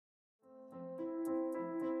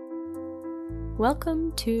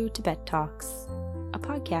Welcome to Tibet Talks, a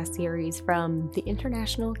podcast series from the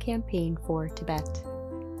International Campaign for Tibet.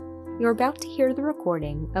 You're about to hear the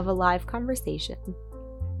recording of a live conversation.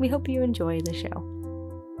 We hope you enjoy the show.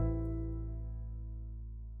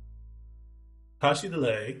 Kashi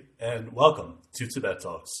Delay, and welcome to Tibet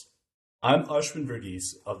Talks. I'm Ashwin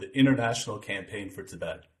Verghese of the International Campaign for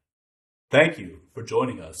Tibet. Thank you for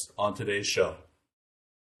joining us on today's show.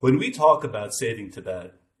 When we talk about saving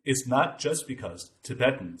Tibet, it's not just because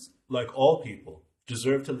Tibetans, like all people,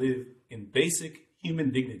 deserve to live in basic human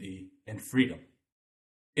dignity and freedom.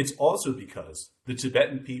 It's also because the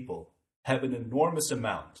Tibetan people have an enormous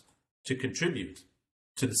amount to contribute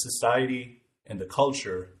to the society and the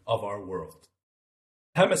culture of our world.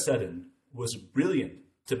 Pema Tseden was a brilliant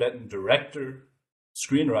Tibetan director,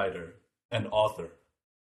 screenwriter, and author.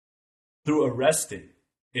 Through arresting,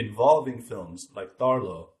 involving films like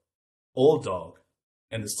Tharlo, Old Dog,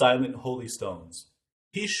 and The Silent Holy Stones,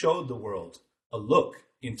 he showed the world a look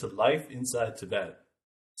into life inside Tibet,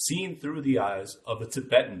 seen through the eyes of a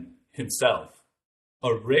Tibetan himself,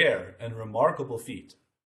 a rare and remarkable feat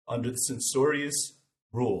under the censorious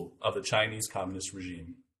rule of the Chinese Communist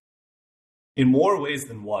regime. In more ways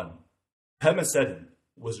than one, Pema Tseden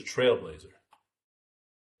was a trailblazer.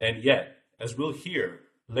 And yet, as we'll hear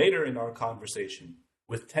later in our conversation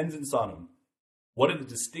with Tenzin Sonam, one of the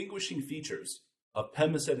distinguishing features of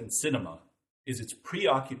Pema Tseden's cinema is its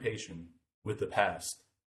preoccupation with the past.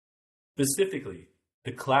 Specifically,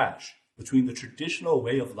 the clash between the traditional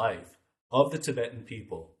way of life of the Tibetan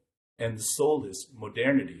people and the soulless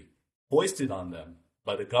modernity foisted on them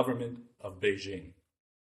by the government of Beijing.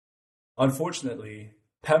 Unfortunately,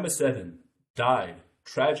 Pema Tseden died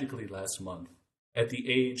tragically last month at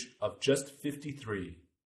the age of just 53.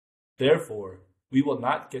 Therefore, we will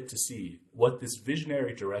not get to see what this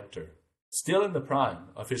visionary director, still in the prime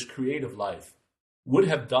of his creative life, would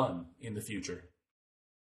have done in the future.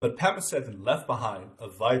 But Pema Tseden left behind a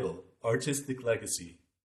vital artistic legacy,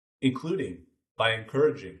 including by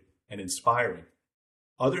encouraging and inspiring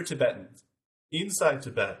other Tibetans inside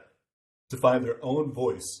Tibet to find their own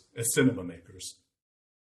voice as cinema makers.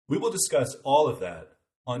 We will discuss all of that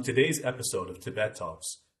on today's episode of Tibet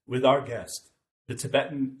Talks with our guest, the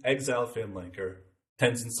Tibetan exile filmmaker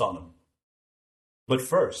Tenzin Sonam. But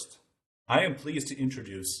first, I am pleased to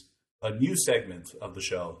introduce a new segment of the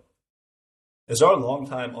show. As our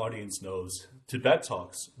longtime audience knows, Tibet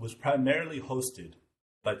Talks was primarily hosted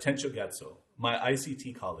by Tencho Getso, my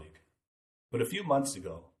ICT colleague. But a few months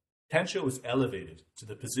ago, Tencho was elevated to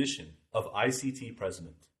the position of ICT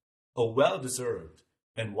president, a well-deserved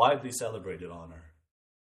and widely celebrated honor.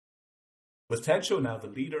 With Tencho now the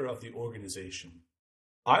leader of the organization,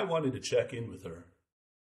 I wanted to check in with her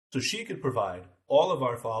so she could provide all of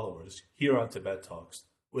our followers here on Tibet Talks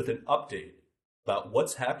with an update about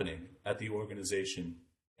what's happening at the organization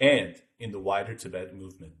and in the wider Tibet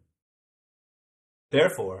movement.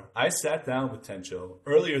 Therefore, I sat down with Tencho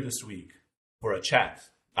earlier this week for a chat,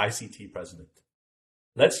 ICT president.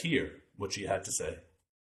 Let's hear what she had to say.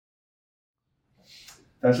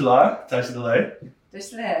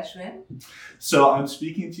 So I'm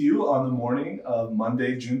speaking to you on the morning of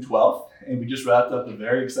Monday, June 12th, and we just wrapped up a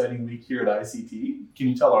very exciting week here at ICT. Can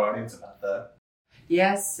you tell our audience about that?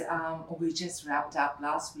 Yes, we just wrapped up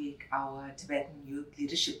last week our Tibetan Youth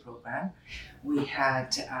Leadership Program. We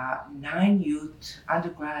had 9 youth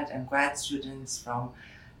undergrad and grad students from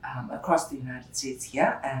across the United States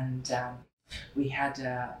here, and we had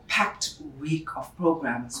a packed week of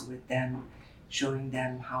programs with them, showing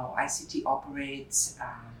them how ICT operates,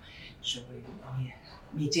 showing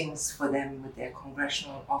meetings for them with their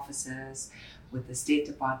congressional officers, with the State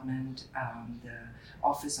Department, the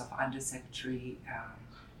Office of Undersecretary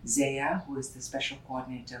Zaya, who is the Special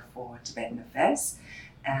Coordinator for Tibetan Affairs,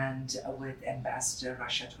 and with Ambassador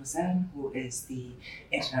Rashad Hossain, who is the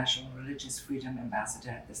International Religious Freedom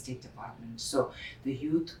Ambassador at the State Department. So the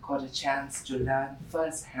youth got a chance to learn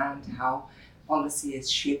firsthand how policy is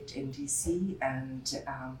shaped in DC and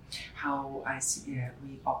how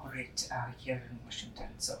we operate here in Washington.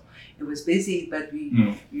 So it was busy, but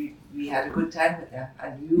we had a good time with them,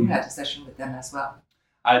 and you had a session with them as well.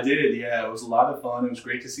 I did, yeah. It was a lot of fun. It was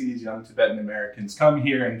great to see these young Tibetan Americans come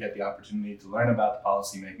here and get the opportunity to learn about the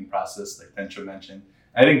policy-making process, like Tencho mentioned.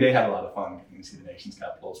 I think they had a lot of fun getting to see the nation's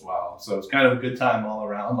capital as well. So it was kind of a good time all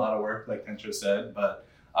around, a lot of work, like Tencho said, but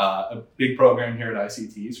a big program here at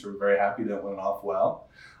ICT, so we're very happy that it went off well.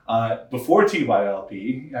 Before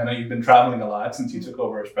TYLP, I know you've been traveling a lot since you took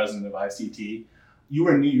over as president of ICT. You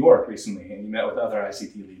were in New York recently and you met with other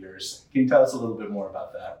ICT leaders. Can you tell us a little bit more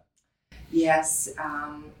about that? Yes,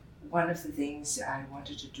 one of the things I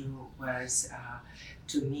wanted to do was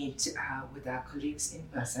to meet with our colleagues in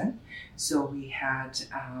person. So we had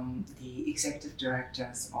the executive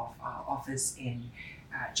directors of our office in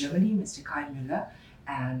Germany, Mr. Kai Müller,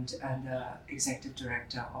 and the executive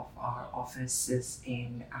director of our offices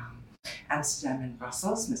in Amsterdam and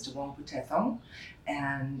Brussels, Mr. Wong Putethong,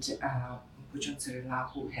 and Bujun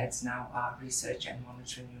Sirila, who heads now our research and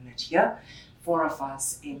monitoring unit here. 4 of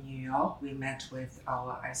us in New York. We met with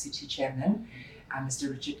our ICT chairman,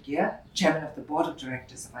 Mr. Richard Gear, chairman of the board of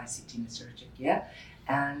directors of ICT, Mr. Richard Gear,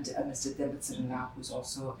 and Mr. Tseden, who's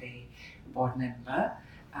also a board member,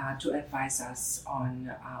 to advise us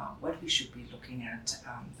on what we should be looking at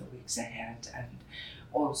the weeks ahead, and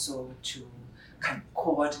also to kind of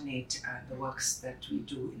coordinate the works that we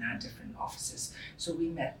do in our different offices. So we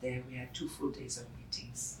met there. We had 2 full days of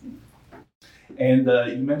meetings. And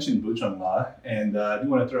you mentioned Buchongla, and I do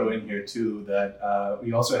want to throw in here too that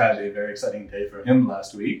we also had a very exciting day for him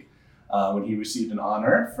last week when he received an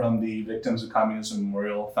honor from the Victims of Communism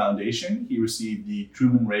Memorial Foundation. He received the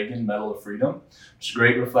Truman Reagan Medal of Freedom, which is a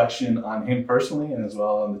great reflection on him personally and as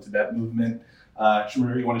well on the Tibet movement.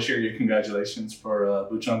 Shimura, you want to share your congratulations for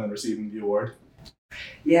Buchong and receiving the award?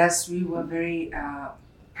 Yes, we were very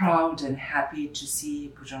proud and happy to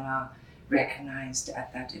see Buchong recognized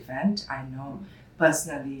at that event. I know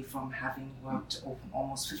personally from having worked over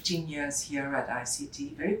almost 15 years here at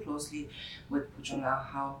ICT very closely with Buchong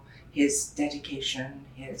how his dedication,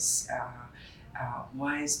 his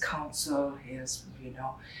wise counsel, his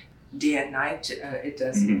day and night, it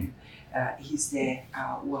doesn't. He's there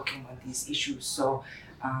working on these issues. So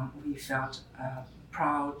we felt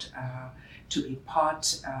proud to be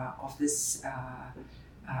part of this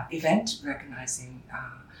event recognizing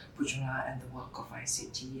Buchong and the work of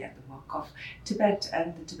ICT and the work of Tibet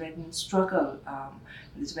and the Tibetan struggle,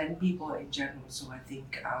 the Tibetan people in general. So I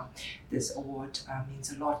think this award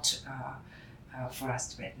means a lot for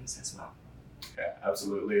us Tibetans as well. Yeah,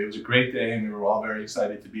 absolutely. It was a great day, and we were all very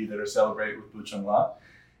excited to be there to celebrate with Buchong.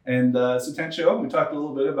 And so Tensho, we talked a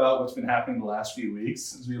little bit about what's been happening the last few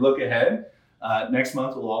weeks. As we look ahead, next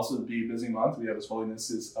month will also be a busy month. We have His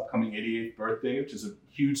Holiness's upcoming 88th birthday, which is a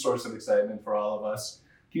huge source of excitement for all of us.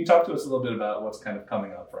 Can you talk to us a little bit about what's kind of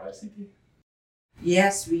coming up for ICT?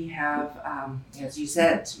 Yes, we have, as you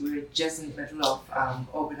said, we're just in the middle of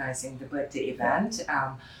organizing the birthday event.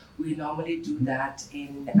 We normally do that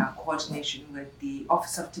in coordination with the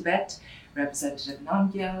Office of Tibet, Representative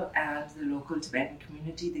Namgyal, and the local Tibetan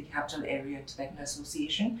community, the Capital Area Tibetan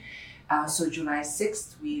Association. So July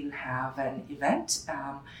 6th, we'll have an event,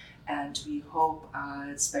 and we hope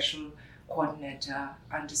our special coordinator,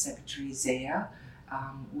 Undersecretary Zaya,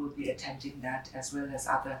 will be attending that, as well as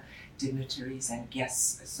other dignitaries and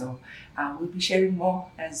guests. So we'll be sharing more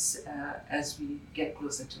as we get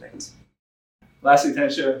closer to it. Lastly,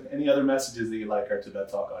 Tensha, any other messages that you'd like our Tibet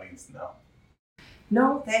Talk audience to know?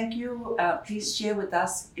 No, thank you. Please share with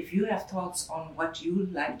us if you have thoughts on what you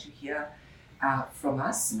would like to hear from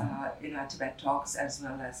us in our Tibet Talks, as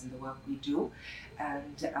well as in the work we do.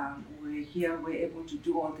 And we're able to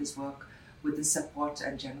do all this work with the support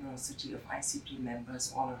and generosity of ICP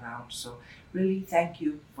members all around. So really, thank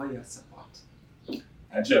you for your support.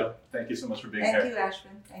 And Joe, thank you so much for being here. Thank you,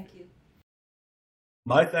 Ashwin. Thank you.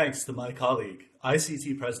 My thanks to my colleague,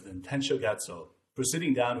 ICT President Tensho Gatso, for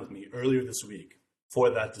sitting down with me earlier this week for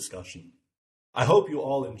that discussion. I hope you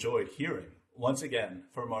all enjoyed hearing, once again,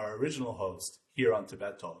 from our original host here on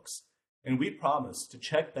Tibet Talks, and we promise to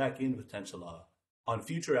check back in with Tenshala on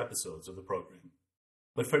future episodes of the program.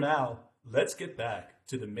 But for now, let's get back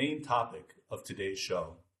to the main topic of today's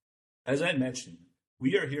show. As I mentioned,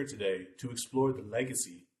 we are here today to explore the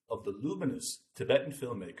legacy of the luminous Tibetan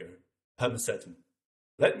filmmaker, Pema.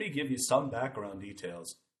 Let me give you some background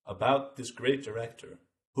details about this great director,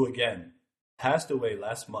 who again passed away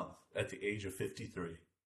last month at the age of 53.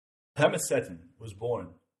 Pema was born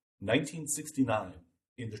 1969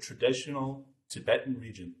 in the traditional Tibetan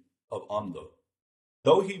region of Amdo.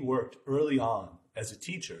 Though he worked early on as a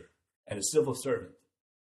teacher and a civil servant,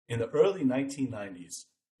 in the early 1990s,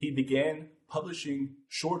 he began publishing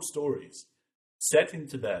short stories set in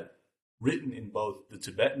Tibet, written in both the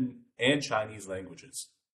Tibetan and Chinese languages.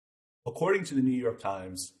 According to the New York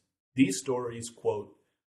Times, these stories, quote,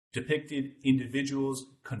 depicted individuals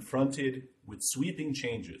confronted with sweeping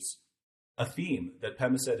changes, a theme that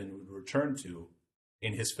Pema would return to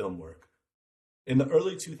in his film work. In the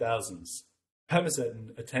early 2000s,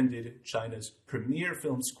 Pema attended China's premier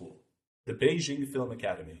film school, the Beijing Film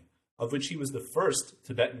Academy, of which he was the first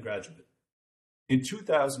Tibetan graduate. In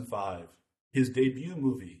 2005, his debut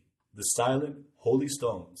movie, The Silent Holy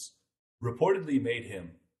Stones, reportedly made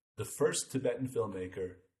him the the first Tibetan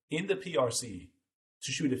filmmaker in the PRC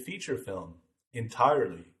to shoot a feature film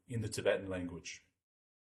entirely in the Tibetan language.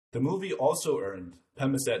 The movie also earned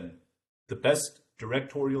Pema Tseden the Best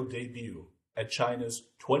Directorial Debut at China's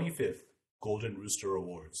 25th Golden Rooster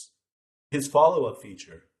Awards. His follow-up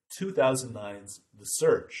feature, 2009's The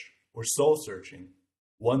Search, or Soul Searching,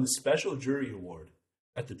 won the Special Jury Award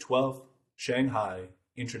at the 12th Shanghai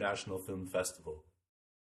International Film Festival.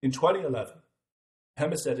 In 2011,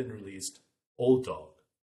 Pema Tseden released Old Dog,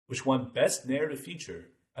 which won Best Narrative Feature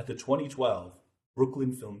at the 2012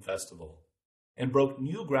 Brooklyn Film Festival, and broke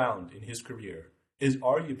new ground in his career as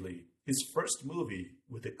arguably his first movie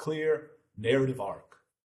with a clear narrative arc.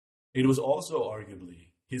 It was also arguably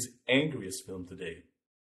his angriest film to date,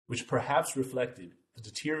 which perhaps reflected the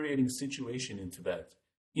deteriorating situation in Tibet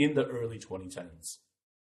in the early 2010s.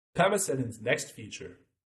 Pema Tseden's next feature,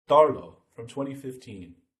 Darlo, from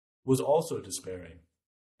 2015, was also despairing,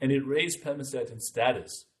 and it raised Pema Tseden's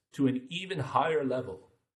status to an even higher level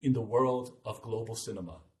in the world of global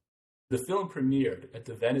cinema. The film premiered at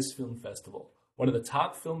the Venice Film Festival, one of the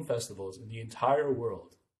top film festivals in the entire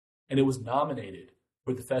world, and it was nominated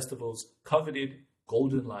for the festival's coveted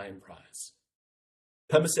Golden Lion Prize.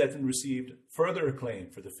 Pema Tseden received further acclaim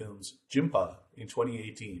for the films Jimpa in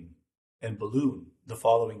 2018 and Balloon the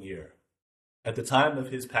following year. At the time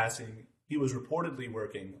of his passing, he was reportedly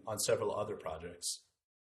working on several other projects.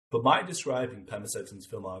 But my describing Pema Tseden's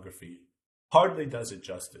filmography hardly does it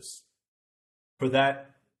justice. For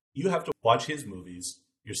that, you have to watch his movies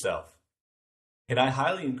yourself. And I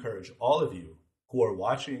highly encourage all of you who are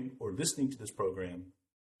watching or listening to this program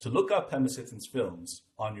to look up Pema Tseden's films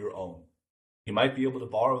on your own. You might be able to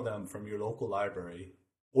borrow them from your local library,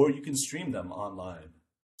 or you can stream them online.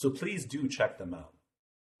 So please do check them out.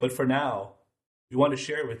 But for now, we want to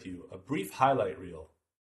share with you a brief highlight reel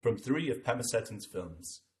from 3 of Pema Tseden's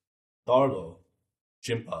films, Darlo,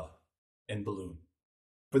 Jimpa, and Balloon.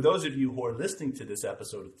 For those of you who are listening to this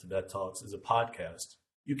episode of Tibet Talks as a podcast,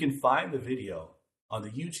 you can find the video on the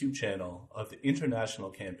YouTube channel of the International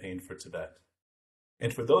Campaign for Tibet.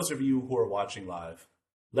 And for those of you who are watching live,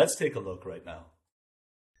 let's take a look right now.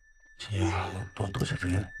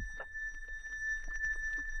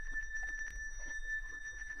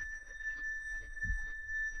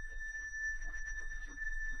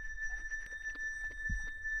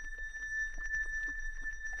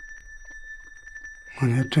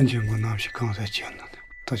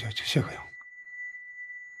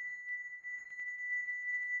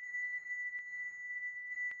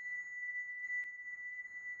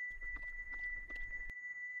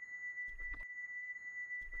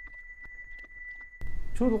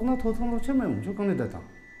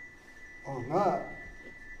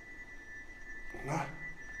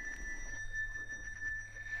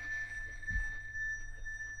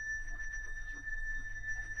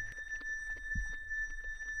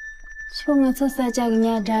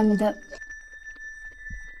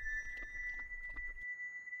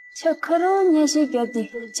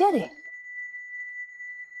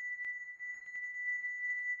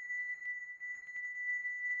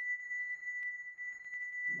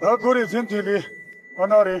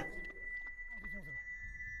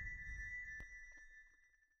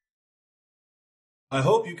 I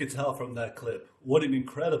hope you could tell from that clip what an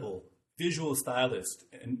incredible visual stylist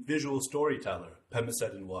and visual storyteller Pema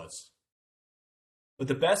Tseden was. But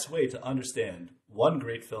the best way to understand one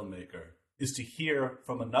great filmmaker is to hear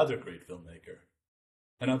from another great filmmaker.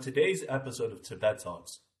 And on today's episode of Tibet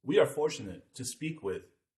Talks, we are fortunate to speak with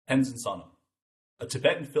Tenzin Sonam, a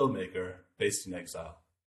Tibetan filmmaker based in exile.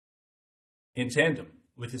 In tandem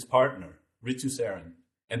with his partner, Ritu Saran,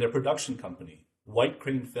 and their production company, White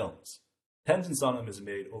Crane Films, Tenzin Sonam has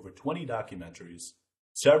made over 20 documentaries,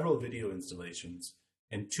 several video installations,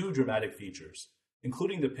 and 2 dramatic features,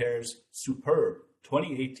 including the pair's superb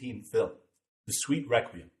 2018 film, The Sweet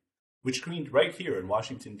Requiem, which screened right here in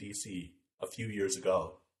Washington, D.C. a few years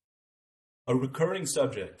ago. A recurring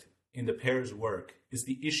subject in the pair's work is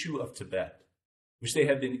the issue of Tibet, which they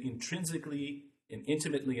have been intrinsically and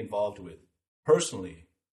intimately involved with, personally,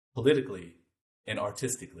 politically, and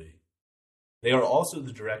artistically. They are also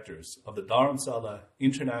the directors of the Dharamsala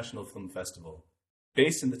International Film Festival,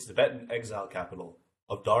 based in the Tibetan exile capital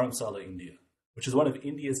of Dharamsala, India, which is one of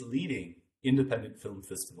India's leading independent film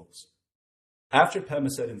festivals. After Pema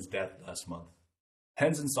Tseden's death last month,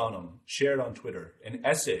 Tenzin Sonam shared on Twitter an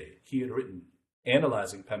essay he had written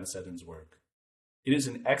analyzing Pema Tseden's work. It is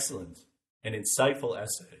an excellent and insightful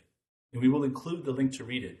essay, and we will include the link to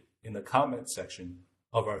read it in the comments section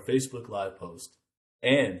of our Facebook Live post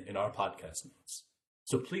and in our podcast notes.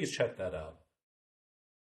 So please check that out.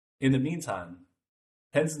 In the meantime,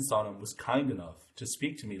 Tenzin Sonam was kind enough to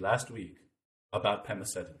speak to me last week about Pema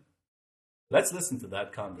Tseden. Let's listen to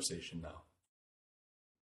that conversation now.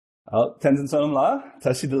 Tenzin Sonam La,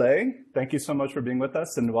 Tashi Delay, thank you so much for being with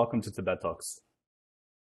us and welcome to Tibet Talks.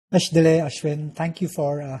 Tashi Delay, Ashwin, thank you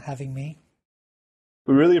for having me.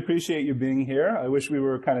 We really appreciate you being here. I wish we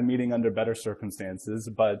were kind of meeting under better circumstances,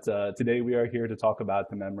 but today we are here to talk about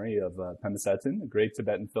the memory of Pema Tseden, a great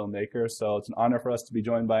Tibetan filmmaker. So it's an honor for us to be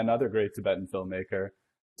joined by another great Tibetan filmmaker.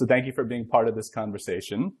 So thank you for being part of this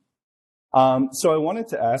conversation. So I wanted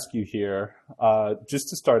to ask you here, just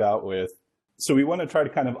to start out with, so we want to try to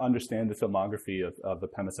kind of understand the filmography of the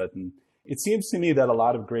Pema Tseden. It seems to me that a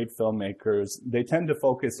lot of great filmmakers, they tend to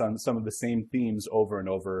focus on some of the same themes over and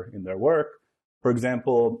over in their work. For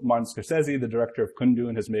example, Martin Scorsese, the director of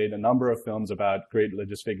Kundun, has made a number of films about great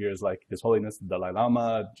religious figures like His Holiness the Dalai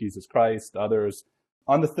Lama, Jesus Christ, others.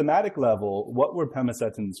 On the thematic level, what were Pema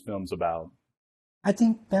Tseden's films about? I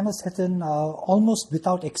think Pema Tseden, almost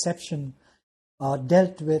without exception,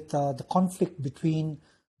 dealt with the conflict between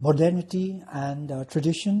modernity and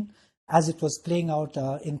tradition as it was playing out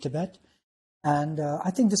in Tibet. And I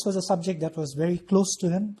think this was a subject that was very close to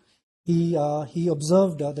him. He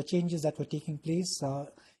observed the changes that were taking place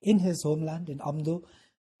in his homeland, in Amdo.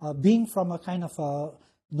 Being from a kind of a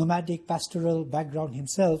nomadic pastoral background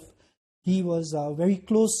himself, he was very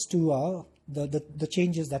close to the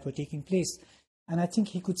changes that were taking place. And I think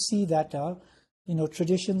he could see that,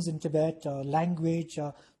 traditions in Tibet, language,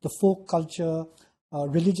 the folk culture,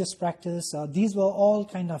 religious practice, these were all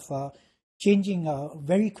kind of changing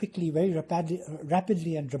very quickly, very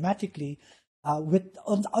rapidly and dramatically, with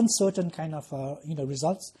uncertain kind of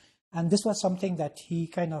results. And this was something that he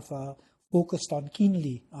kind of focused on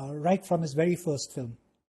keenly right from his very first film.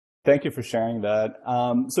 Thank you for sharing that.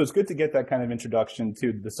 So it's good to get that kind of introduction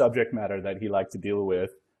to the subject matter that he liked to deal with.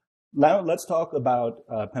 Now let's talk about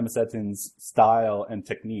Pema Tseden's style and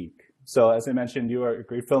technique. So as I mentioned, you are a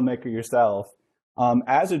great filmmaker yourself.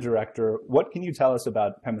 As a director, what can you tell us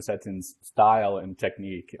about Pema Tseden's style and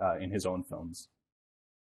technique in his own films?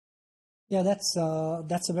 Yeah, that's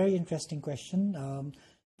a very interesting question.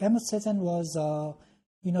 Pema Tseden was,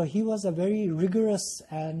 he was a very rigorous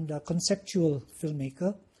and conceptual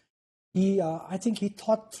filmmaker. I think he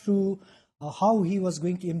thought through how he was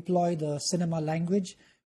going to employ the cinema language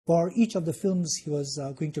for each of the films he was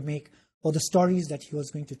going to make, or the stories that he was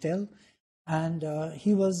going to tell. And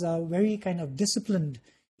he was very kind of disciplined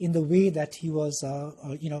in the way that he was,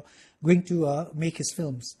 going to make his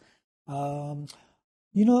films.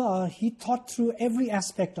 He thought through every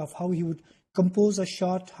aspect of how he would compose a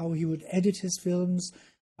shot, how he would edit his films.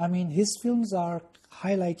 I mean, his films are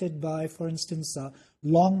highlighted by, for instance,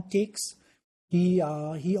 long takes. He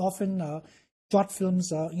often shot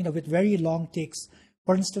films, with very long takes.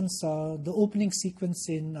 For instance, the opening sequence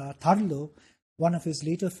in Tharlo, one of his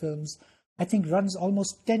later films, I think runs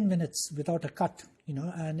almost 10 minutes without a cut,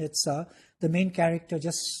 and it's the main character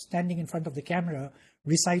just standing in front of the camera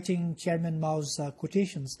reciting Chairman Mao's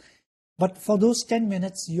quotations. But for those 10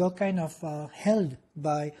 minutes, you're kind of held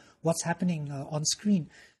by what's happening on screen.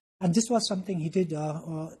 And this was something he did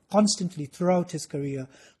constantly throughout his career,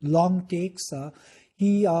 long takes.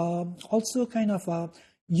 He also kind of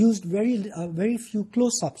used very few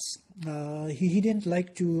close-ups. He didn't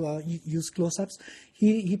like to use close-ups.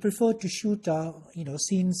 He preferred to shoot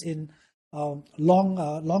scenes in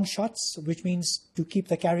long shots, which means to keep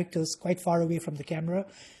the characters quite far away from the camera.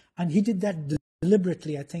 And he did that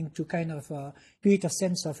deliberately, I think, to kind of create a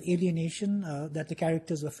sense of alienation that the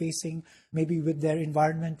characters were facing, maybe with their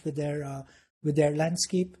environment, with their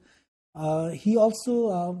landscape. He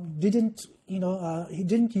also didn't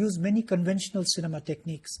use many conventional cinema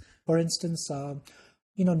techniques. For instance,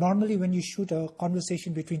 normally when you shoot a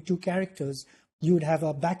conversation between two characters, you would have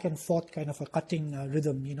a back and forth kind of a cutting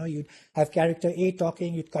rhythm. You'd have character A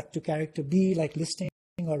talking, you'd cut to character B, like listening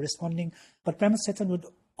or responding. But Pema Tseden would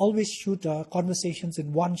always shoot conversations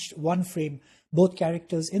in one frame, both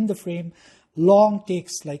characters in the frame, long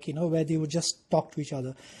takes, like, where they would just talk to each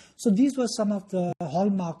other. So these were some of the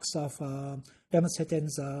hallmarks of Pema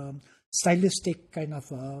Tseden's stylistic kind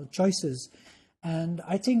of choices. And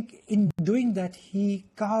I think in doing that, he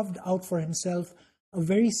carved out for himself a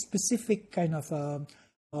very specific kind of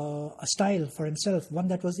a style for himself, one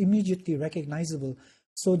that was immediately recognizable,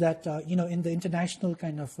 so that, in the international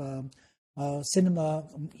kind of cinema,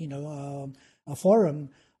 forum,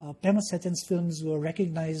 Pema Tseden's films were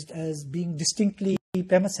recognized as being distinctly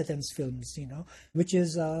Pema Tseden's films, which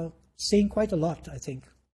is saying quite a lot, I think.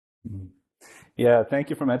 Mm-hmm. Yeah, thank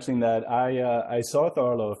you for mentioning that. I saw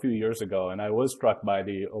Thorlo a few years ago, and I was struck by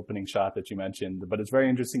the opening shot that you mentioned. But it's very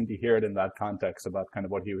interesting to hear it in that context about kind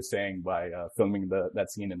of what he was saying by filming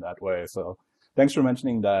that scene in that way. So thanks for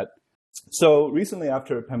mentioning that. So recently,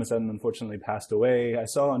 after Pema Tseden unfortunately passed away, I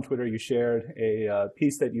saw on Twitter you shared a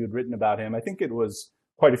piece that you had written about him. I think it was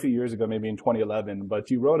quite a few years ago, maybe in 2011. But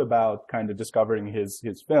you wrote about kind of discovering his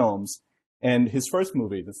films and his first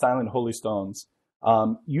movie, The Silent Holy Stones.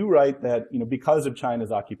 You write that, because of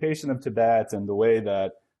China's occupation of Tibet and the way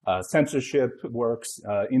that censorship works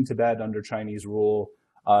in Tibet under Chinese rule,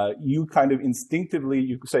 you kind of instinctively,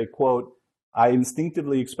 you say, quote, "I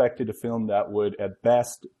instinctively expected a film that would at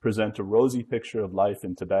best present a rosy picture of life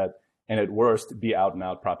in Tibet and at worst be out and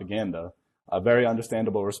out propaganda." A very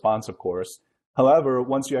understandable response, of course. However,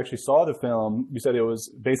 once you actually saw the film, you said it was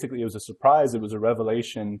a surprise. It was a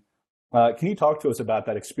revelation. Can you talk to us about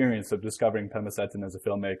that experience of discovering Pema Tseden as a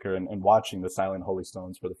filmmaker and watching The Silent Holy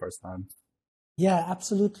Stones for the first time? Yeah,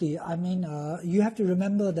 absolutely. I mean, you have to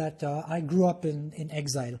remember that I grew up in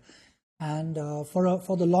exile. And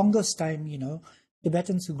for the longest time,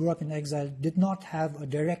 Tibetans who grew up in exile did not have a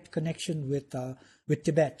direct connection with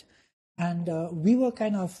Tibet. And we were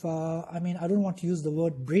kind of, I don't want to use the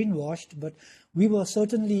word brainwashed, but we were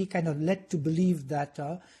certainly kind of led to believe that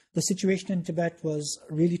the situation in Tibet was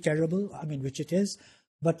really terrible, which it is,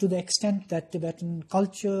 but to the extent that Tibetan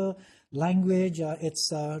culture, language,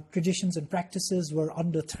 its traditions and practices were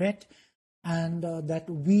under threat, and that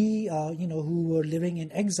we, who were living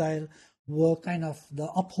in exile, were kind of the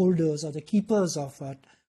upholders or the keepers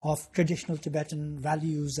of traditional Tibetan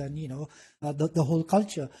values and the whole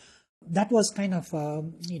culture. That was kind of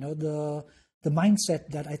the mindset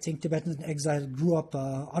that I think Tibetans in exile grew up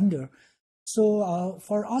under. So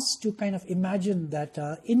for us to kind of imagine that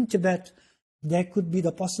in Tibet there could be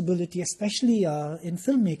the possibility, especially in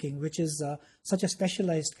filmmaking, which is such a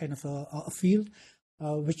specialized kind of a field,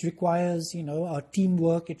 which requires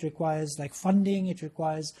teamwork, it requires like funding, it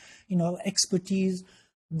requires expertise,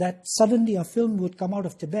 that suddenly a film would come out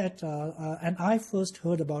of Tibet. And I first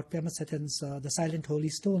heard about Pema Tseden's The Silent Holy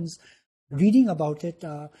Stones, reading about it,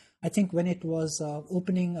 I think when it was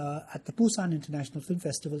opening at the Busan International Film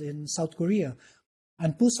Festival in South Korea.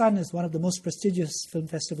 And Busan is one of the most prestigious film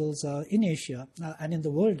festivals in Asia and in the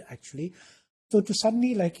world, actually. So to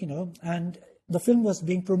suddenly, and the film was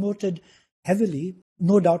being promoted heavily,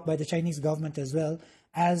 no doubt by the Chinese government as well,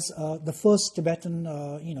 as the first Tibetan,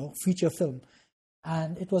 feature film.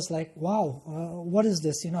 And it was like, wow, what is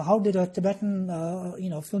this? How did a Tibetan,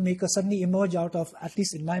 filmmaker suddenly emerge out of, at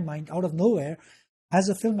least in my mind, out of nowhere, as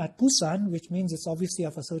a film at Busan, which means it's obviously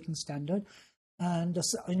of a certain standard, and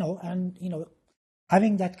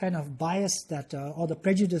having that kind of bias that, or the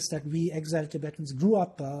prejudice that we exiled Tibetans grew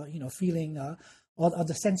up, feeling, or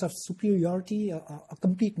the sense of superiority, a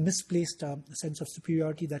complete misplaced sense of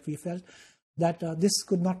superiority that we felt, that this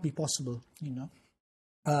could not be possible,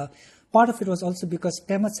 Part of it was also because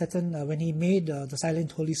Pema Tseden, when he made The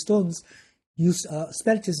Silent Holy Stones,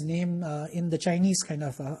 spelt his name in the Chinese kind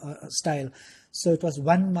of style. So it was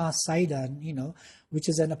Wanma Saidan, which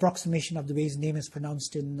is an approximation of the way his name is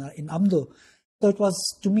pronounced in Amdo. So it was,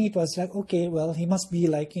 to me, it was like, okay, well, he must be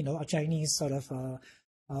like, a Chinese sort of,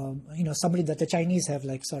 somebody that the Chinese have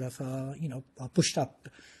like sort of, pushed up.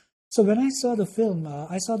 So when I saw the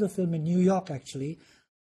film in New York, actually,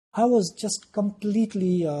 I was just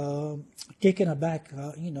completely taken aback,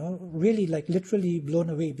 really like literally blown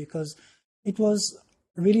away, because it was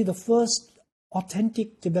really the first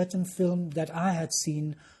authentic Tibetan film that I had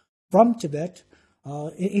seen from Tibet.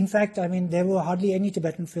 In fact, there were hardly any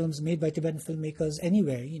Tibetan films made by Tibetan filmmakers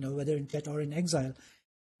anywhere, whether in Tibet or in exile,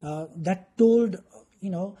 that told,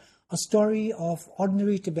 a story of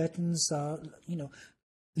ordinary Tibetans,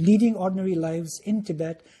 leading ordinary lives in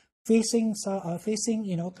Tibet, facing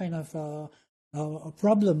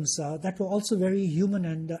problems that were also very human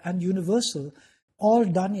and universal, all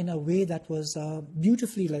done in a way that was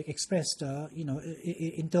beautifully expressed,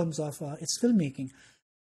 in terms of its filmmaking.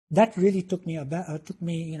 That really took me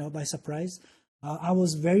by surprise. I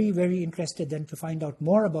was very, very interested then to find out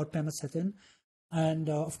more about Pema Tseden, and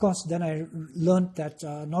of course then I learned that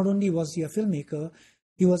not only was he a filmmaker,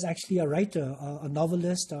 he was actually a writer, a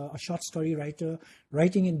novelist, a short story writer,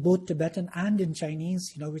 writing in both Tibetan and in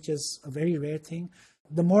Chinese, which is a very rare thing.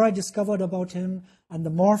 The more I discovered about him and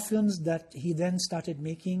the more films that he then started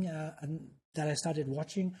making and that I started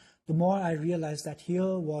watching, the more I realized that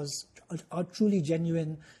here was a truly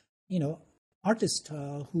genuine, artist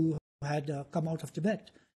who had come out of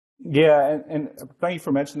Tibet. Yeah, and thank you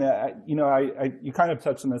for mentioning that. You kind of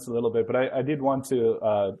touched on this a little bit, but I did want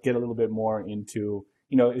to get a little bit more into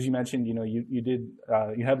as you mentioned,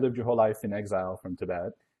 you have lived your whole life in exile from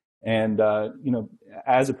Tibet. And,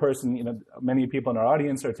 as a person, many people in our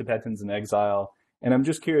audience are Tibetans in exile. And I'm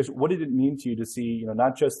just curious, what did it mean to you to see,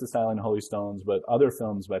 not just the Silent Holy Stones, but other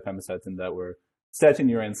films by Pema Tseden that were set in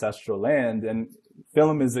your ancestral land? And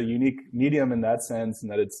film is a unique medium in that sense,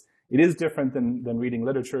 and that it is different than reading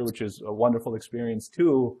literature, which is a wonderful experience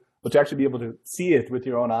too, but to actually be able to see it with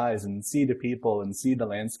your own eyes and see the people and see the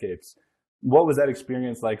landscapes. What was that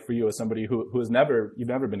experience like for you as somebody you've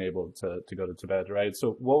never been able to go to Tibet, right?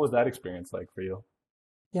 So what was that experience like for you?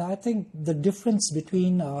 Yeah, I think the difference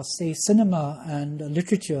between, say, cinema and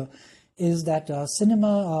literature is that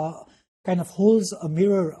cinema kind of holds a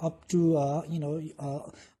mirror up to,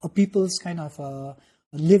 a people's kind of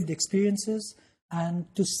lived experiences. And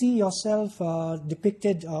to see yourself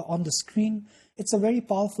depicted on the screen, it's a very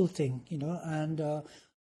powerful thing, and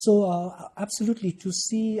so absolutely to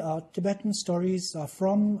see Tibetan stories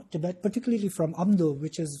from Tibet, particularly from Amdo,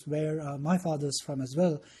 which is where my father's from as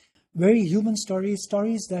well. Very human stories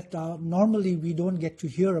that normally we don't get to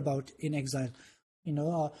hear about in exile.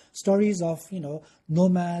 Stories of,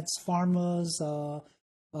 nomads, farmers,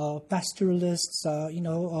 pastoralists,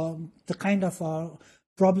 the kind of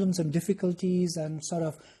problems and difficulties and sort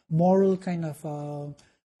of moral kind of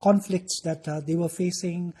conflicts that they were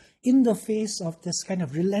facing in the face of this kind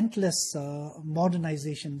of relentless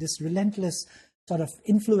modernization, this relentless sort of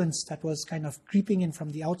influence that was kind of creeping in from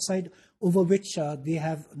the outside, over which they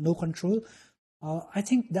have no control. I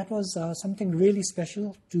think that was something really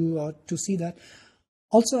special to see that.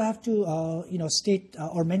 Also, I have to state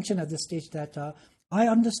or mention at this stage that I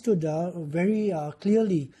understood very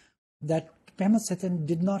clearly that Pema Tseden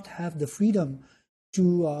did not have the freedom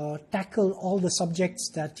to tackle all the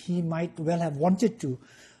subjects that he might well have wanted to,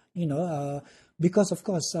 because, of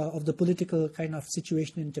course, of the political kind of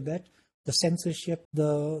situation in Tibet, the censorship,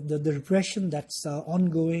 the repression that's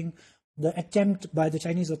ongoing, the attempt by the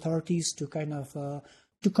Chinese authorities to kind of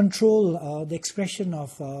to control the expression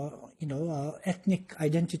of ethnic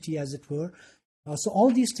identity, as it were. So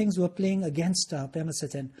all these things were playing against Pema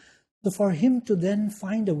Tseden. So for him to then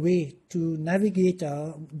find a way to navigate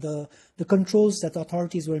the controls that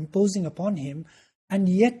authorities were imposing upon him, and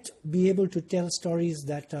yet be able to tell stories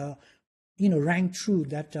that rang true,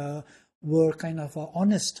 that were kind of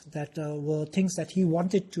honest, that were things that he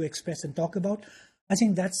wanted to express and talk about, I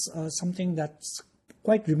think that's something that's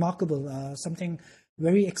quite remarkable, something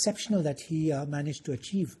very exceptional that he managed to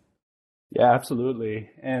achieve. Yeah, absolutely.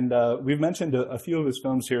 And we've mentioned a few of his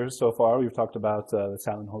films here so far. We've talked about The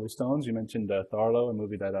Silent Holy Stones. You mentioned Tharlo, a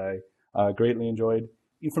movie that I greatly enjoyed.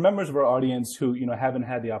 For members of our audience who haven't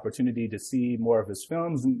had the opportunity to see more of his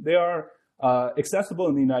films, and they are accessible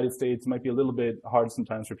in the United States. It might be a little bit hard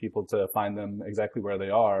sometimes for people to find them exactly where they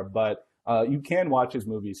are, but you can watch his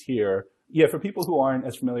movies here. Yeah, for people who aren't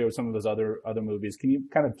as familiar with some of his other movies, can you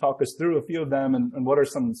kind of talk us through a few of them, and what are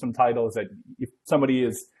some titles that, if somebody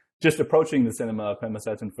is just approaching the cinema of Pema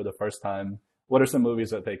Tseden for the first time, what are some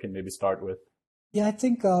movies that they can maybe start with? Yeah, I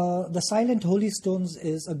think The Silent Holy Stones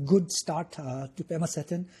is a good start to Pema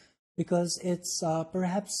Tseden, because it's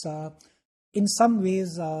perhaps in some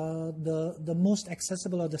ways the most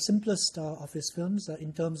accessible or the simplest of his films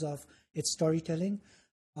in terms of its storytelling.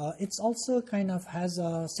 It's also kind of has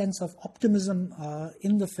a sense of optimism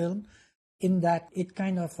in the film, in that it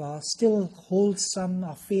kind of still holds some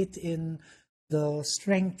faith in the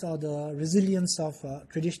strength or the resilience of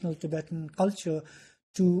traditional Tibetan culture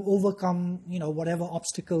to overcome, whatever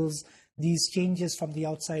obstacles these changes from the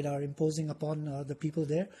outside are imposing upon the people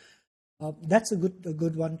there. That's a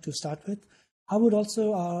good one to start with. I would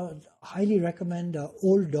also highly recommend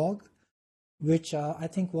Old Dog, which I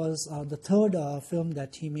think was the third film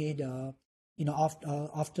that he made,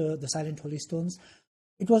 after The Silent Holy Stones.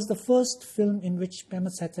 It was the first film in which Pema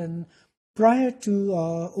Tseden, prior to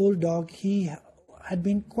Old Dog, he had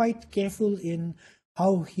been quite careful in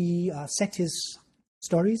how he set his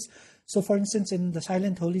stories. So, for instance, in The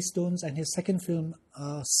Silent Holy Stones and his second film,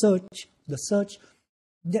 The Search,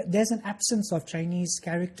 there's an absence of Chinese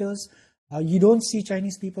characters. You don't see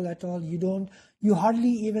Chinese people at all. You hardly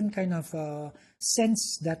even kind of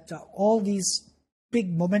sense that all these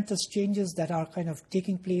big momentous changes that are kind of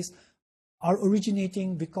taking place are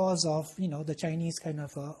originating because of, the Chinese kind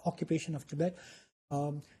of occupation of Tibet.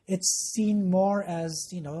 It's seen more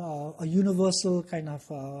as, a universal kind of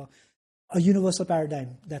a universal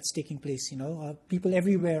paradigm that's taking place. People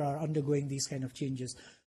everywhere are undergoing these kind of changes.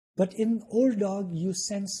 But in Old Dog, you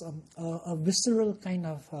sense a visceral kind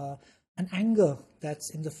of an anger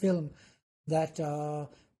that's in the film that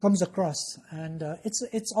comes across. And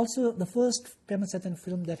it's also the first Pema Tseden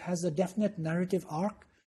film that has a definite narrative arc.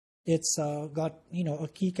 It's got, a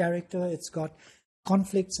key character. It's got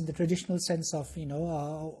conflicts in the traditional sense of,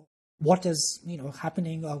 what is,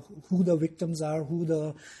 happening, who the victims are, who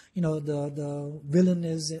the, the villain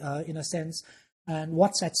is, in a sense, and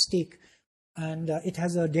what's at stake. And it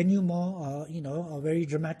has a denouement, a very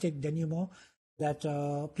dramatic denouement that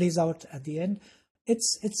plays out at the end.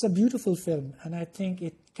 It's a beautiful film, and I think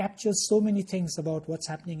it captures so many things about what's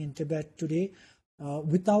happening in Tibet today,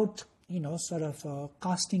 without sort of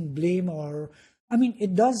casting blame, or I mean,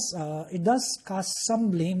 it does cast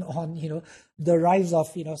some blame on the rise of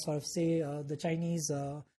sort of say the Chinese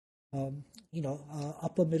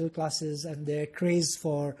upper middle classes and their craze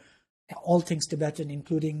for all things Tibetan,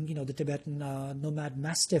 including the Tibetan nomad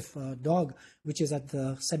mastiff dog, which is at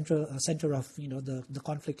the center of the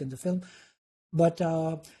conflict in the film. But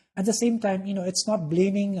at the same time, it's not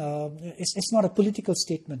blaming. It's not a political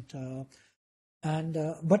statement,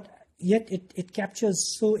 but yet it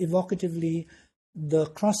captures so evocatively the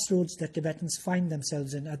crossroads that Tibetans find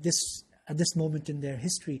themselves in at this moment in their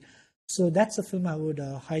history. So that's a film I would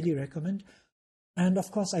highly recommend. And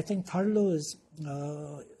of course, I think Tharlo is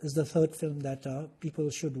the third film that people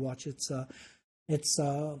should watch. It's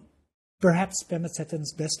perhaps Pema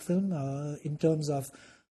Tseden's best film in terms of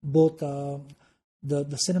both the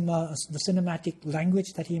cinematic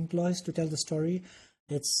language that he employs to tell the story.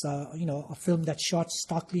 It's a film that's shot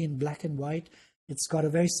starkly in black and white. It's got a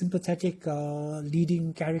very sympathetic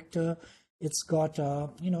leading character. It's got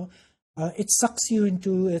it sucks you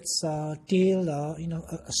into its tale.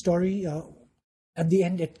 A story. At the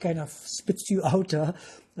end, it kind of spits you out.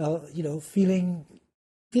 Feeling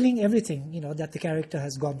everything that the character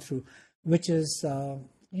has gone through, which is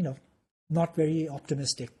not very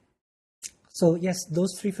optimistic. So yes,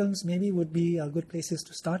 those three films maybe would be good places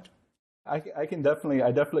to start. I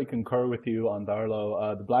definitely concur with you on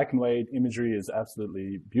Darlo. The black and white imagery is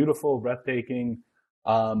absolutely beautiful, breathtaking.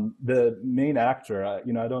 The main actor, I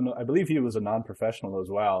don't know, I believe he was a non-professional as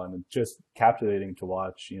well, and it's just captivating to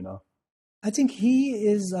watch. I think he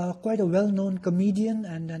is quite a well-known comedian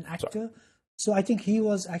and an actor. So I think he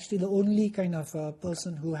was actually the only kind of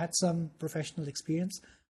person who had some professional experience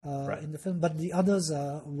in the film, but the others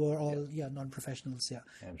were all non-professionals. Yeah,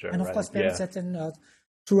 sure, and of course, Pema Tseden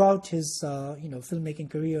throughout his filmmaking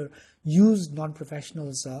career used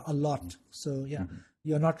non-professionals a lot. So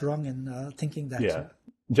you're not wrong in thinking that. Yeah,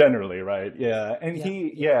 generally, right? Yeah, and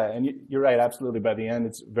you're right, absolutely. By the end,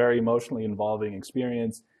 it's very emotionally involving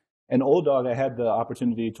experience. And Old Dog, I had the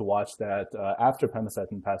opportunity to watch that after Pema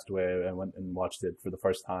Tseden passed away. I went and watched it for the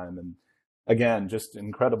first time, and again, just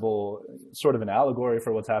incredible, sort of an allegory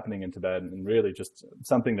for what's happening in Tibet, and really just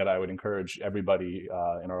something that I would encourage everybody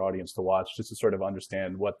in our audience to watch, just to sort of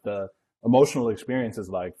understand what the emotional experience is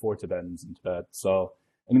like for Tibetans in Tibet. So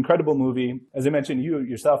an incredible movie. As I mentioned, you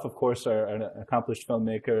yourself, of course, are an accomplished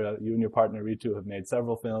filmmaker. You and your partner, Ritu, have made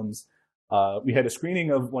several films. We had a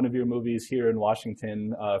screening of one of your movies here in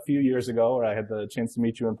Washington a few years ago, where I had the chance to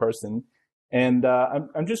meet you in person. And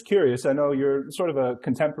I'm just curious. I know you're sort of a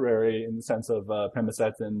contemporary in the sense of Pema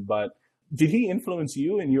Tseden, but did he influence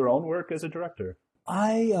you in your own work as a director?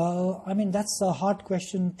 I mean, that's a hard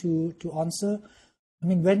question to answer. I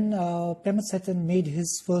mean, when Pema Tseden made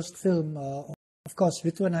his first film, of course,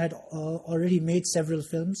 Ritu and I had already made several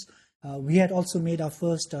films. We had also made our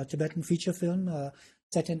first Tibetan feature film,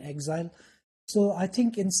 set in exile. So I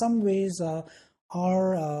think in some ways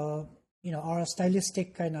our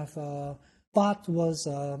stylistic kind of path was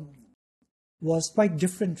quite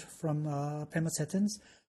different from Pema Tseden's.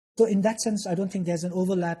 So in that sense, I don't think there's an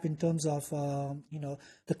overlap in terms of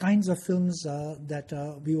the kinds of films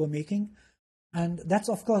that we were making, and that's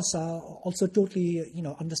of course also totally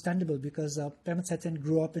understandable, because Pema Tseden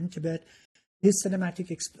grew up in Tibet. His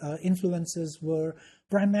cinematic influences were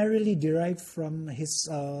primarily derived from his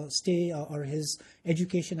stay or his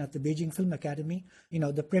education at the Beijing Film Academy,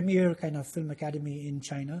 the premier kind of film academy in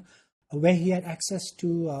China, where he had access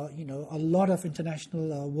to a lot of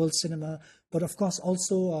international world cinema, but of course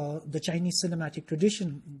also the Chinese cinematic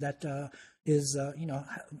tradition that is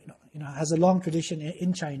has a long tradition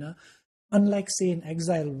in China. Unlike, say, in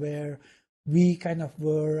Exile, where we kind of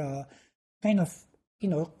were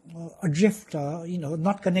adrift,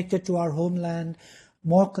 not connected to our homeland,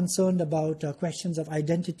 more concerned about questions of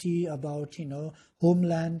identity, about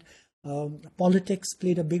homeland. Politics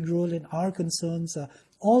played a big role in our concerns.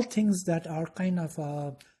 All things that are kind of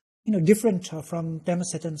different from Pema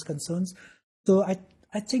Tseden's concerns. So I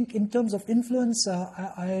think in terms of influence,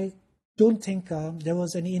 I don't think there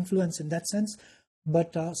was any influence in that sense.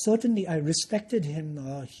 but certainly I respected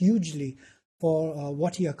him hugely for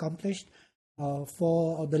what he accomplished,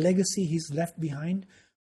 for the legacy he's left behind,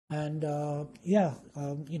 and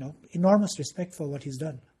enormous respect for what he's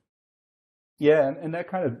done. Yeah, and that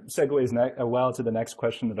kind of segues well to the next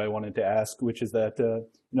question that I wanted to ask, which is that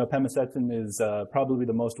Pema Tseden is probably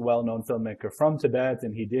the most well-known filmmaker from Tibet,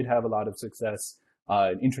 and he did have a lot of success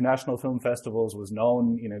international film festivals, was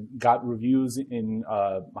known, got reviews in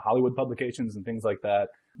Hollywood publications and things like that.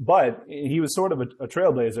 But he was sort of a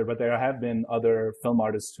trailblazer, but there have been other film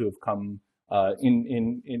artists who have come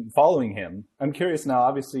in following him. I'm curious now,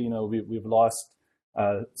 obviously, we've lost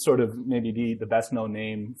sort of maybe the best known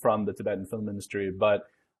name from the Tibetan film industry, but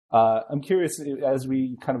I'm curious, as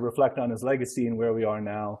we kind of reflect on his legacy and where we are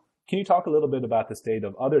now, can you talk a little bit about the state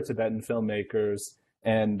of other Tibetan filmmakers?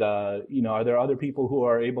 And, are there other people who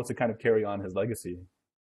are able to kind of carry on his legacy?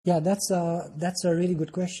 Yeah, that's a really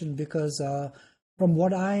good question, because from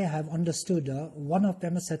what I have understood, one of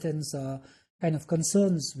Pema Tseden's kind of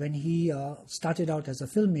concerns when he started out as a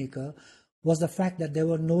filmmaker was the fact that there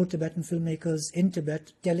were no Tibetan filmmakers in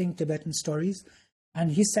Tibet telling Tibetan stories.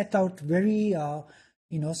 And he set out very,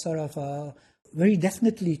 very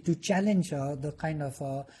definitely to challenge the kind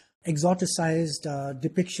of exoticized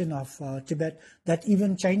depiction of Tibet that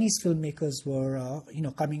even Chinese filmmakers were,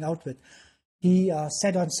 coming out with. He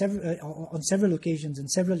said on several occasions, in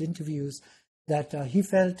several interviews, that he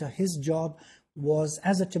felt his job was,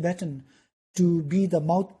 as a Tibetan, to be the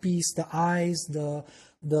mouthpiece, the eyes,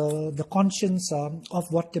 the conscience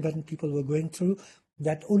of what Tibetan people were going through,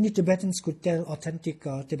 that only Tibetans could tell authentic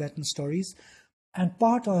Tibetan stories. And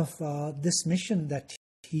part of this mission that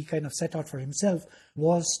he kind of set out for himself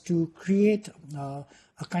was to create a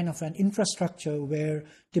kind of an infrastructure where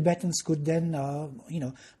Tibetans could then,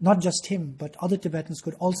 not just him, but other Tibetans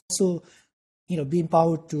could also, be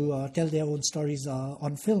empowered to tell their own stories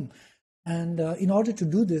on film. And in order to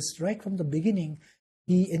do this, right from the beginning,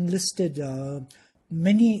 he enlisted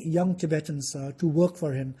many young Tibetans to work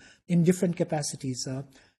for him in different capacities.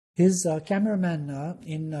 His cameraman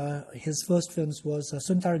in his first films was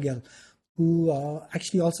Suntar Gyal, who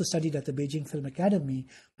actually also studied at the Beijing Film Academy.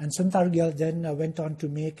 And Suntar Gyal then went on to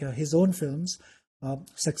make his own films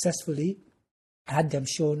successfully, had them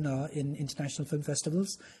shown in international film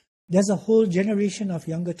festivals. There's a whole generation of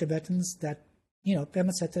younger Tibetans that, Pema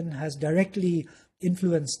Tseden has directly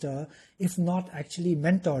influenced, if not actually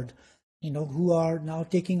mentored, who are now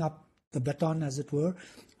taking up the baton, as it were.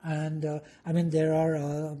 And there's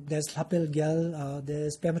Lapel Gyal,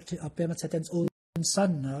 there's Pema Tseden's old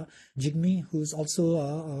son, Jigme, who's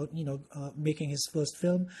also, making his first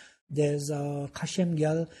film. There's Khashem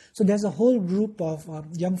Gyal. So there's a whole group of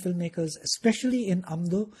young filmmakers, especially in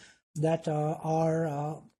Amdo, that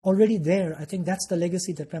are already there. I think that's the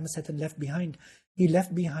legacy that Pema Tseden left behind.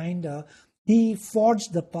 He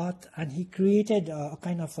forged the path, and he created a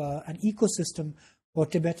kind of an ecosystem for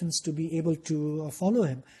Tibetans to be able to follow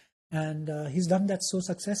him. And he's done that so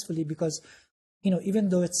successfully because, even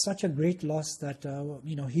though it's such a great loss that,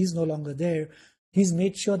 he's no longer there, he's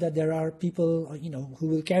made sure that there are people, who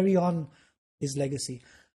will carry on his legacy.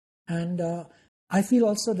 And I feel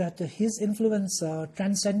also that his influence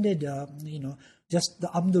transcended, just the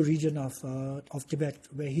Amdo region of Tibet,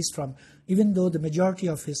 where he's from, even though the majority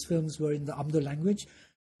of his films were in the Amdo language.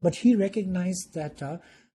 But he recognized that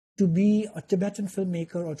to be a Tibetan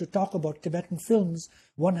filmmaker or to talk about Tibetan films,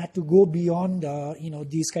 one had to go beyond,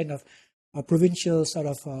 these kind of provincial sort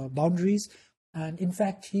of boundaries. And in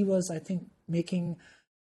fact, he was, I think,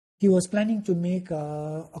 he was planning to make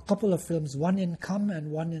a couple of films, one in Kham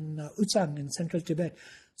and one in Uchang in central Tibet.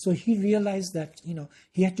 So he realized that,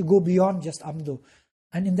 he had to go beyond just Amdo.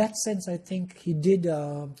 And in that sense, I think he did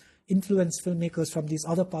influence filmmakers from these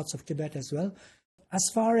other parts of Tibet as well. As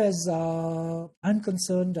far as I'm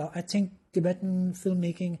concerned, I think Tibetan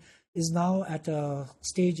filmmaking is now at a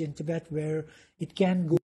stage in Tibet where it can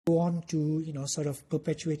go on to, sort of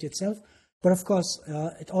perpetuate itself. But of course,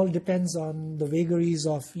 it all depends on the vagaries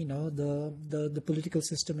of, the political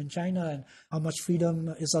system in China and how much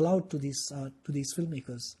freedom is allowed to these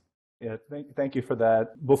filmmakers. Yeah, thank you for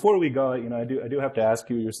that. Before we go, I do have to ask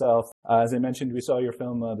you yourself. As I mentioned, we saw your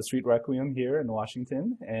film, The Street Requiem, here in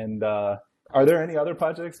Washington. And are there any other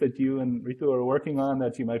projects that you and Ritu are working on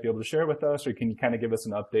that you might be able to share with us, or can you kind of give us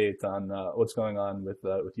an update on what's going on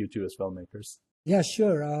with you two as filmmakers? Yeah,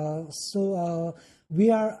 sure. So we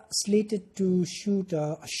are slated to shoot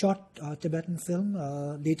a short Tibetan film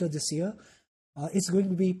later this year. It's going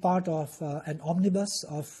to be part of an omnibus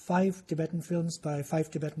of 5 Tibetan films by 5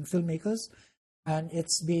 Tibetan filmmakers. And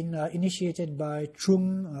it's been initiated by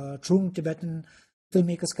Trung Tibetan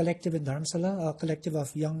Filmmakers Collective in Dharamsala, a collective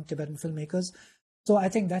of young Tibetan filmmakers. So I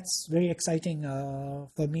think that's very exciting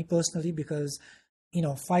for me personally, because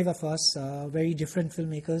 5 of us, very different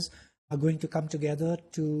filmmakers, are going to come together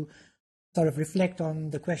to sort of reflect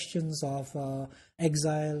on the questions of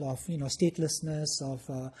exile, of statelessness,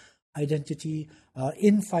 of identity,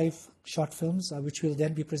 in 5 short films, which will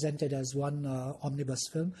then be presented as one omnibus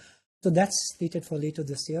film. So that's slated for later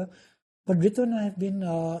this year. But Ritu and I have been,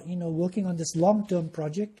 working on this long-term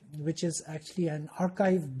project, which is actually an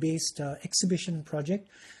archive-based exhibition project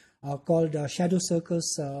called Shadow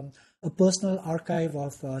Circus, a personal archive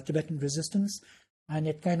of Tibetan resistance. And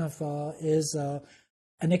it kind of is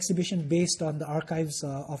an exhibition based on the archives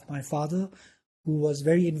of my father, who was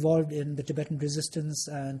very involved in the Tibetan resistance,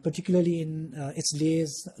 and particularly in its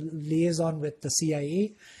liaison with the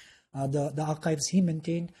CIA, the archives he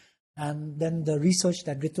maintained. And then the research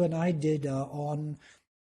that Ritu and I did on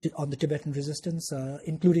the Tibetan resistance,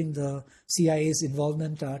 including the CIA's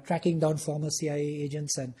involvement, tracking down former CIA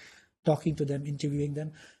agents and talking to them, interviewing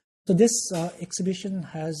them. So this exhibition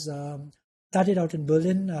has started out in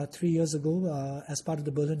Berlin 3 years ago as part of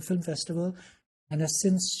the Berlin Film Festival, and has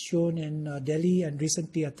since shown in Delhi and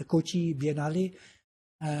recently at the Kochi Biennale.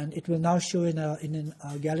 And it will now show in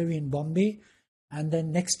a gallery in Bombay, and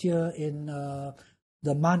then next year in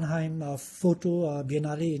the Mannheim Photo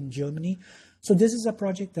Biennale in Germany. So this is a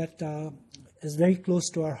project that is very close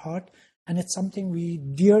to our heart, and it's something we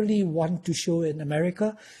dearly want to show in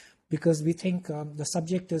America, because we think the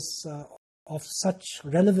subject is of such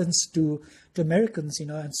relevance to Americans,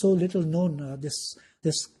 and so little known,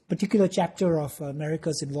 this particular chapter of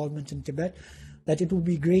America's involvement in Tibet, that it would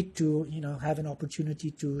be great to have an opportunity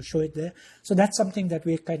to show it there. So that's something that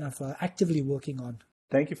we're kind of actively working on.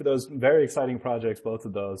 Thank you for those very exciting projects, both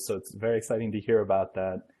of those. So it's very exciting to hear about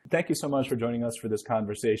that. Thank you so much for joining us for this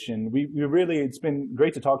conversation. We really, it's been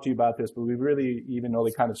great to talk to you about this, but we really even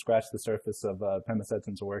only kind of scratched the surface of Pema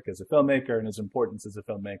Tseden's work as a filmmaker and his importance as a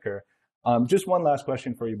filmmaker. Just one last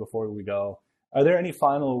question for you before we go. Are there any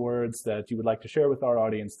final words that you would like to share with our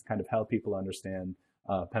audience to kind of help people understand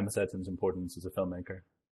Pema Tseden's importance as a filmmaker?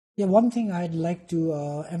 Yeah, one thing I'd like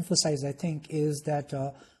to emphasize, I think, is that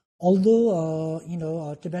although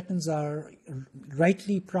Tibetans are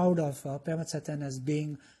rightly proud of Pema Tseden as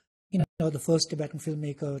being the first Tibetan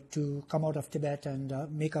filmmaker to come out of Tibet and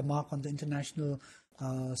make a mark on the international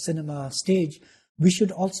cinema stage, we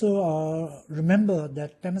should also remember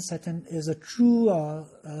that Pema Tseden is a true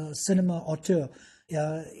cinema auteur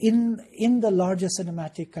in the larger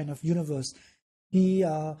cinematic kind of universe. He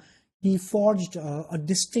forged a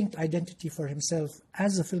distinct identity for himself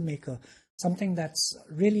as a filmmaker, something that's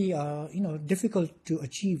really difficult to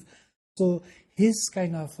achieve. So his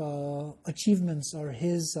kind of achievements or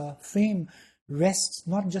his fame rests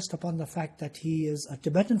not just upon the fact that he is a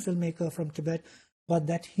Tibetan filmmaker from Tibet, but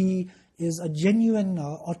that he is a genuine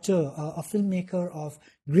auteur, a filmmaker of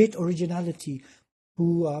great originality,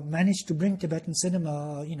 who managed to bring Tibetan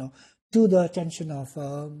cinema, to the attention of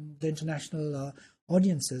the international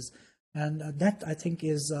audiences. And that, I think,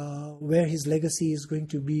 is where his legacy is going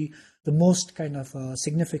to be the most kind of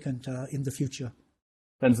significant in the future.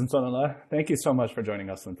 Tenzin Sonala, thank you so much for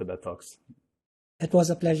joining us on Tibet Talks. It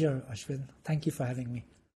was a pleasure, Ashwin. Thank you for having me.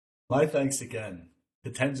 My thanks again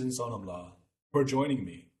to Tenzin Sonamla for joining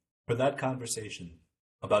me for that conversation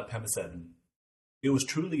about Pema Tseden. It was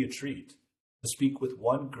truly a treat to speak with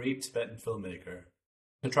one great Tibetan filmmaker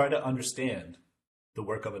to try to understand the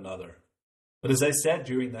work of another. But as I said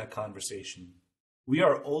during that conversation, we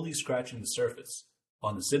are only scratching the surface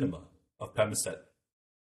on the cinema of Pema Tseden.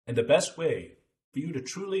 And the best way for you to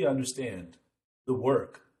truly understand the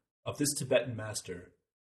work of this Tibetan master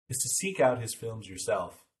is to seek out his films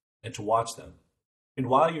yourself and to watch them. And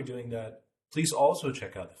while you're doing that, please also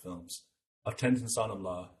check out the films of Tenzin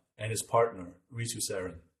Sonamla and his partner, Ritu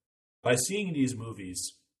Tseden. By seeing these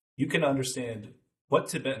movies, you can understand what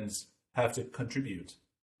Tibetans have to contribute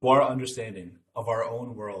to our understanding of our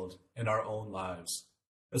own world and our own lives,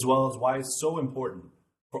 as well as why it's so important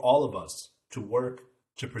for all of us to work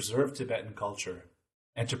to preserve Tibetan culture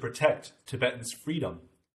and to protect Tibetans' freedom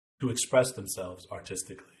to express themselves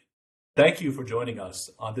artistically. Thank you for joining us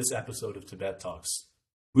on this episode of Tibet Talks.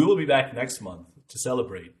 We will be back next month to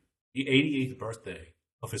celebrate the 88th birthday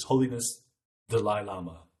of His Holiness Dalai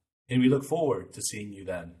Lama, and we look forward to seeing you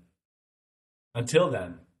then. Until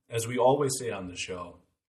then, as we always say on the show,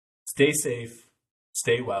 stay safe,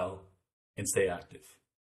 stay well, and stay active.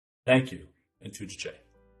 Thank you, and Tujche.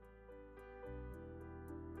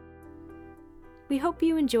 We hope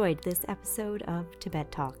you enjoyed this episode of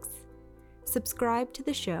Tibet Talks. Subscribe to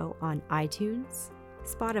the show on iTunes,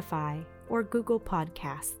 Spotify, or Google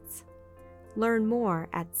Podcasts. Learn more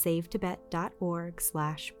at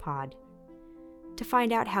savetibet.org/pod. To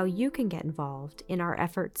find out how you can get involved in our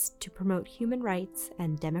efforts to promote human rights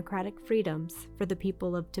and democratic freedoms for the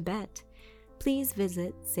people of Tibet, please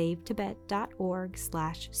visit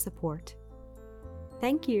savetibet.org/support.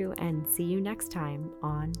 Thank you, and see you next time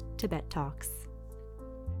on Tibet Talks.